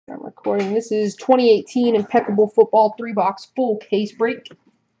Recording. This is 2018 Impeccable Football 3-box full case break.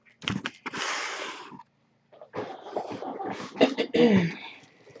 If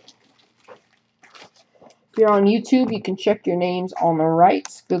you're on YouTube, you can check your names on the right.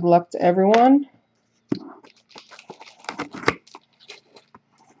 Good luck to everyone.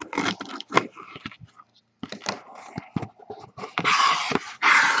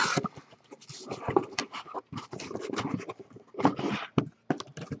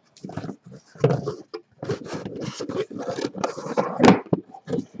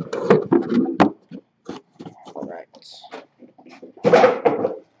 All right.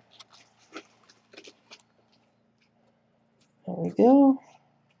 There we go.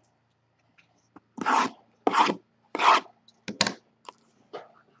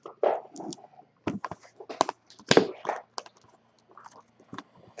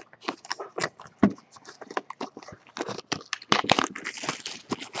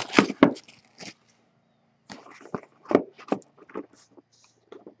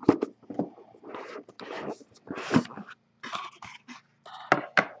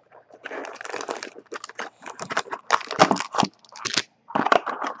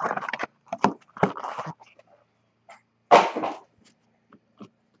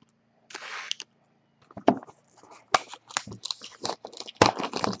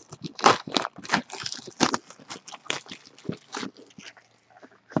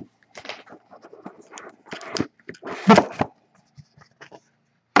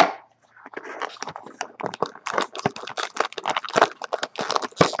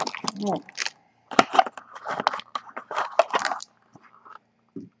 Oh.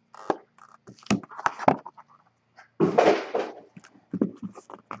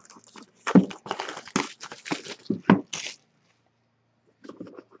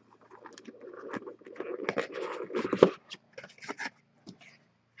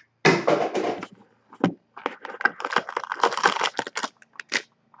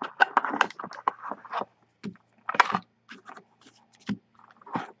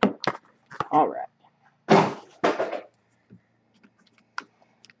 All right.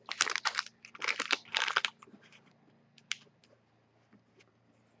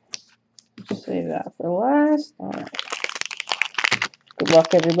 Save that for last. All right. Good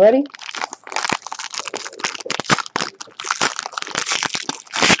luck, everybody.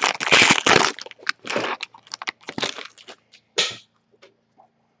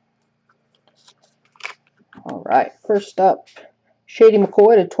 All right. First up, Shady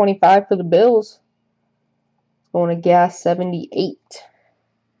McCoy to 25 for the Bills. Going to gas 78.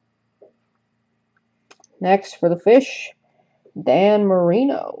 Next for the Fish, Dan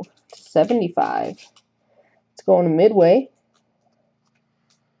Marino, 75. It's going to Midway.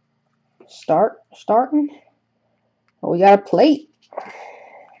 Starting. Oh, we got a plate.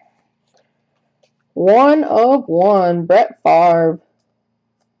 1 of 1. Brett Favre.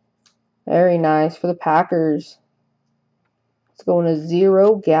 Very nice for the Packers. It's going to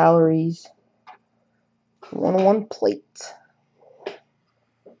 0 galleries. 1 of 1 plate.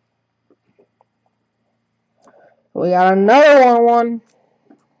 We got another 1 of 1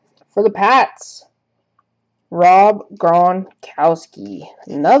 for the Pats. Rob Gronkowski.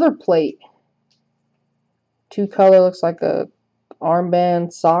 Another plate. 2 color, looks like a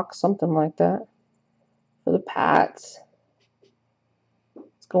armband, sock, something like that. For the Pats.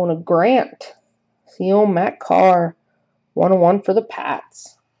 It's going to Grant. CO Matt Carr. 1 of 1 for the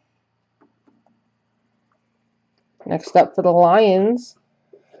Pats. Next up for the Lions.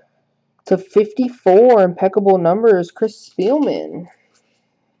 To 54, impeccable numbers, Chris Spielman.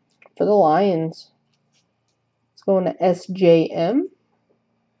 For the Lions. It's going to SJM.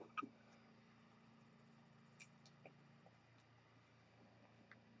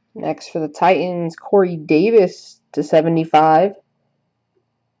 Next for the Titans, Corey Davis to 75.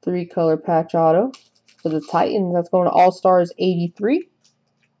 3 color patch auto. For the Titans, that's going to All-Stars 83.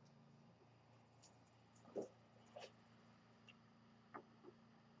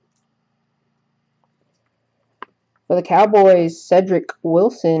 For the Cowboys, Cedric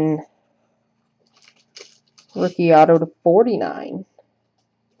Wilson. Rookie auto to 49.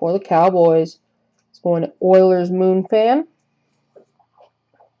 For the Cowboys, it's going to Oilers Moon Fan.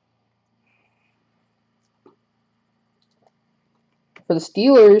 For the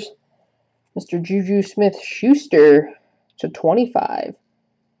Steelers, Mr. Juju Smith-Schuster to 25.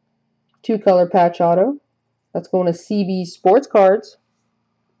 2 color patch auto. That's going to CB Sports Cards.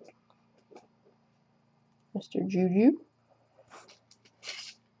 Mr. Juju.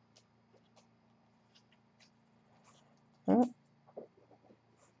 Oh,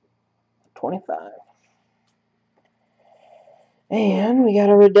 25. And we got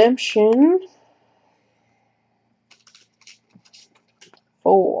a redemption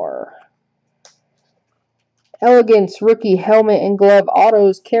for Elegance rookie helmet and glove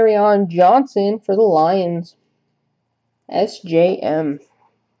autos. Kerryon Johnson for the Lions. SJM.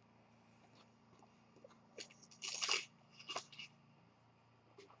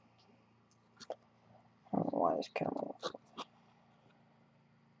 I don't know why this camera looks.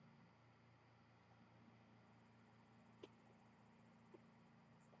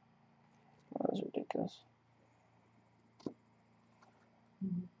 That was ridiculous.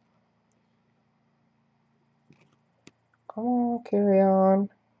 Come on, Kerryon.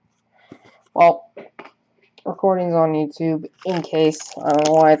 Well, recording's on YouTube in case. I don't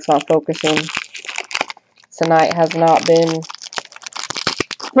know why it's not focusing. Tonight has not been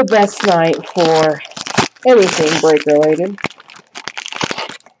the best night for anything break related.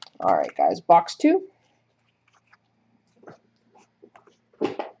 Alright, guys. Box 2.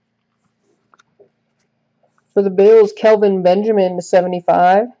 For the Bills, Kelvin Benjamin to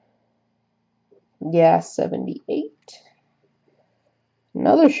 75. Yeah, 78.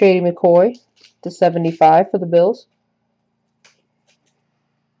 Another Shady McCoy to 75 for the Bills.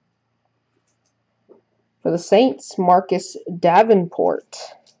 For the Saints, Marcus Davenport.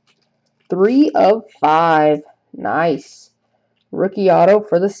 3 of 5. Nice. Rookie auto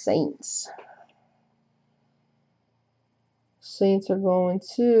for the Saints. Saints are going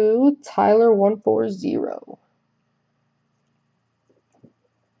to Tyler 140.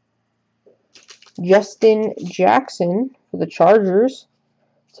 Justin Jackson for the Chargers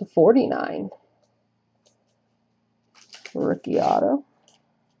to 49. Rookie auto.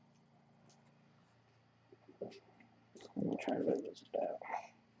 Let me try to move this down.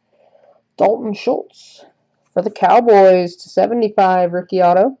 Dalton Schultz for the Cowboys to 75. Rookie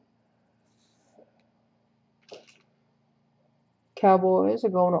auto. Cowboys are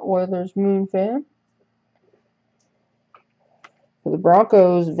going to Oilers Moon fan. For the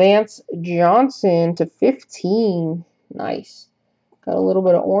Broncos, Vance Johnson to 15. Nice. Got a little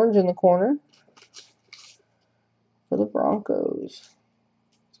bit of orange in the corner. For the Broncos.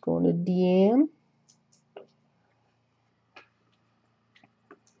 It's going to Deanne.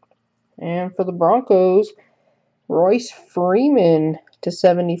 And for the Broncos, Royce Freeman to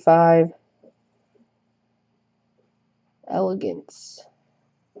 75. Elegance.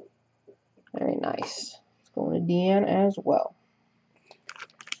 Very nice. It's going to Deanne as well.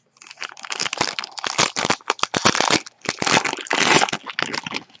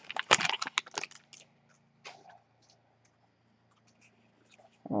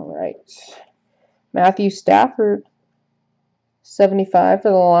 All right. Matthew Stafford, 75 for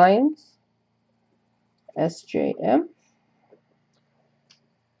the Lions. SJM.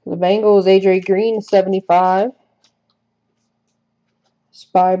 For the Bengals, AJ Green, 75.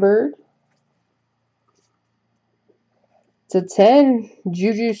 Spybird. To 10,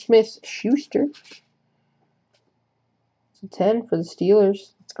 Juju Smith-Schuster. To 10 for the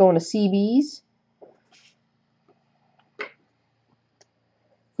Steelers. It's going to CBs.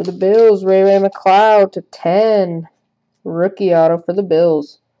 For the Bills, Ray McCloud to 10. Rookie auto for the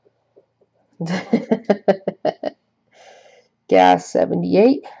Bills. Gas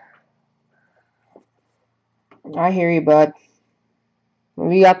 78. I hear you, bud.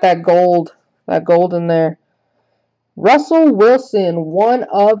 We got that gold in there. Russell Wilson, 1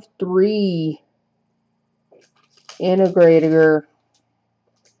 of 3. Integrator.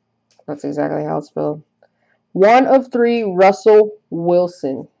 That's exactly how it's spelled. 1 of 3, Russell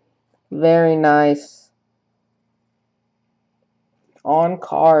Wilson. Very nice. On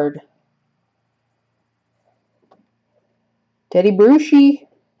card. Teddy Bruschi,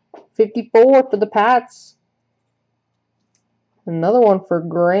 54 for the Pats. Another one for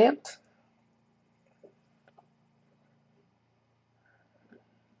Grant.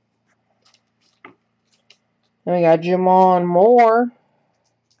 Then we got Jamon Moore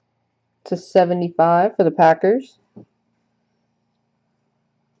to 75 for the Packers.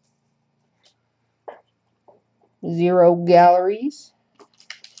 Zero galleries.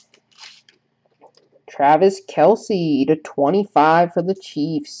 Travis Kelce to 25 for the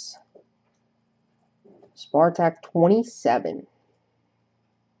Chiefs. Spartak 27.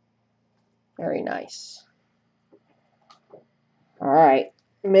 Very nice. All right.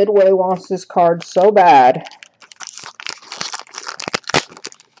 Midway wants this card so bad.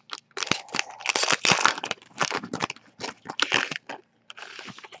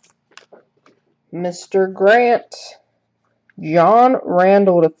 Mr. Grant. John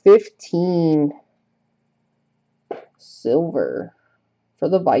Randall to 15. Silver for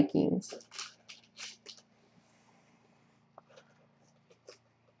the Vikings.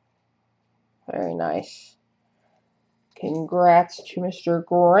 Very nice. Congrats to Mr.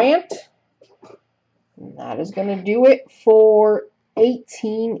 Grant. And that is going to do it for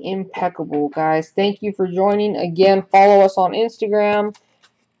 18 Impeccable, guys. Thank you for joining. Again, follow us on Instagram.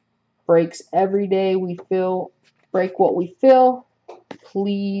 Breaks every day. We break what we fill.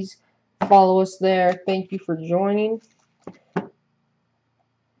 Please follow us there. Thank you for joining.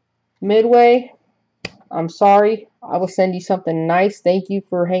 Midway, I'm sorry. I will send you something nice. Thank you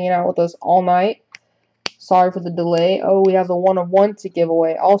for hanging out with us all night. Sorry for the delay. Oh, we have the 1 of 1 to give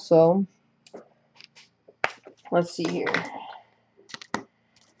away also. Let's see here.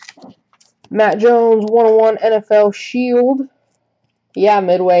 Matt Jones, 1 of 1 NFL Shield. Yeah,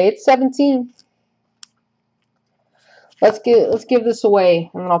 Midway. It's 17. Let's give this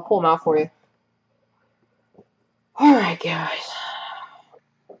away, and then I'll pull them out for you. All right, guys.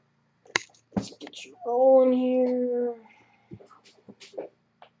 Let's get you rolling here.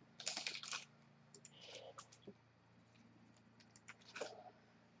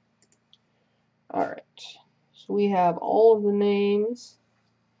 All right. So we have all of the names,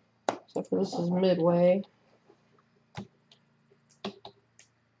 except for this is Midway.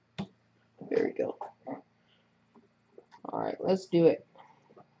 There we go. All right, let's do it.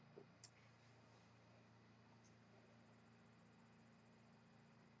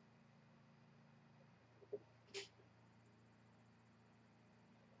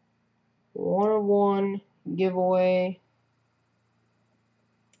 One of 1 giveaway.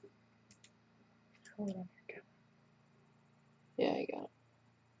 Yeah, I got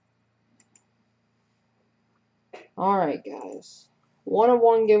it. All right, guys. 1 of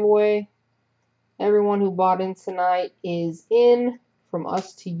 1 giveaway. Everyone who bought in tonight is in. From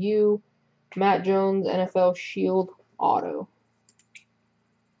us to you. Matt Jones, NFL Shield Auto.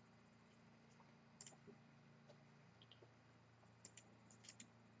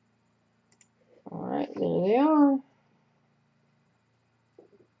 All right, there they are.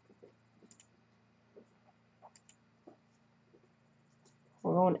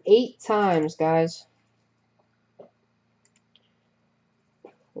 We're going 8 times, guys.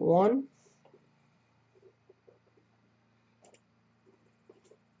 1,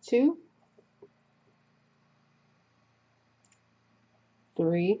 2,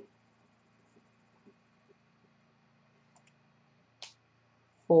 3,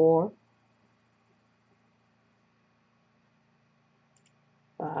 4,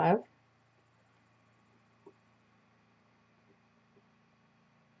 5,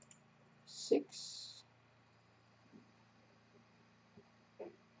 6,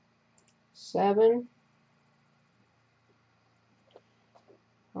 7.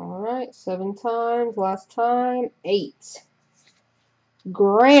 All right, 7 times. Last time, 8.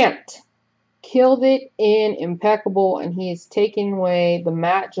 Grant killed it in Impeccable, and he is taking away the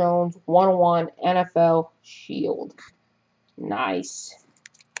Matt Jones 101 NFL Shield. Nice.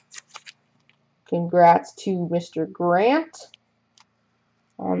 Congrats to Mr. Grant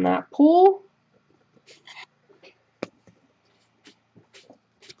on that pull.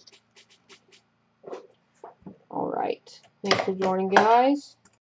 All right. Thanks for joining, guys.